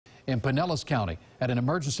In Pinellas County, at an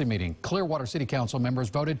emergency meeting, Clearwater City Council members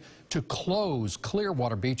voted to close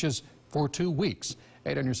Clearwater beaches for 2 weeks.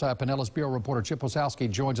 8 on your side, Pinellas Bureau reporter Chip Osowski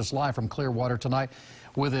joins us live from Clearwater tonight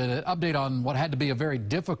with an update on what had to be a very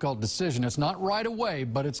difficult decision. It's not right away,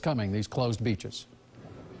 but it's coming, these closed beaches.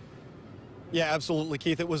 Yeah, absolutely,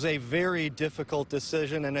 Keith. It was a very difficult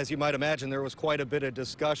decision, and as you might imagine, there was quite a bit of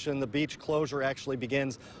discussion. The beach closure actually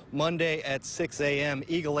begins Monday at 6 a.m.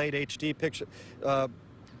 Eagle 8 HD picture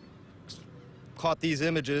caught these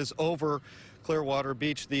images over Clearwater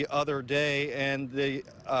Beach the other day, and the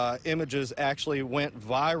images actually went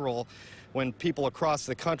viral. When people across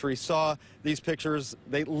the country saw these pictures,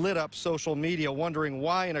 they lit up social media wondering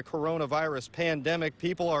why in a coronavirus pandemic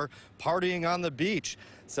people are partying on the beach.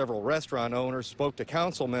 Several restaurant owners spoke to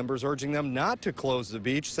council members urging them not to close the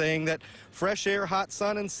beach, saying that fresh air, hot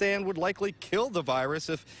sun, and sand would likely kill the virus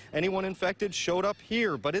if anyone infected showed up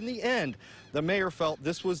here. But in the end, the mayor felt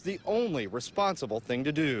this was the only responsible thing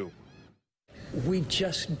to do. We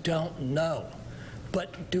just don't know.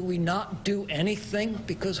 But do we not do anything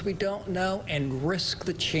because we don't know and risk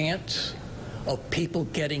the chance of people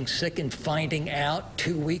getting sick and finding out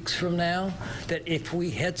 2 weeks from now that if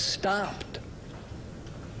we had stopped,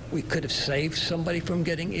 we could have saved somebody from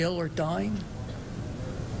getting ill or dying?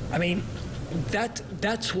 I mean,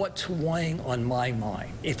 that's what's weighing on my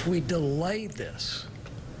mind. If we delay this,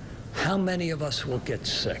 how many of us will get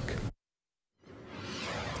sick?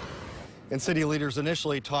 And city leaders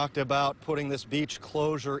initially talked about putting this beach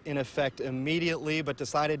closure in effect immediately, but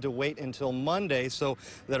decided to wait until Monday so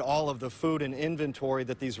that all of the food and inventory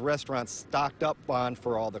that these restaurants stocked up on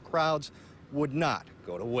for all the crowds would not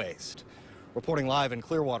go to waste. Reporting live in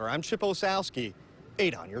Clearwater, I'm Chip Osowski,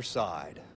 8 on your side.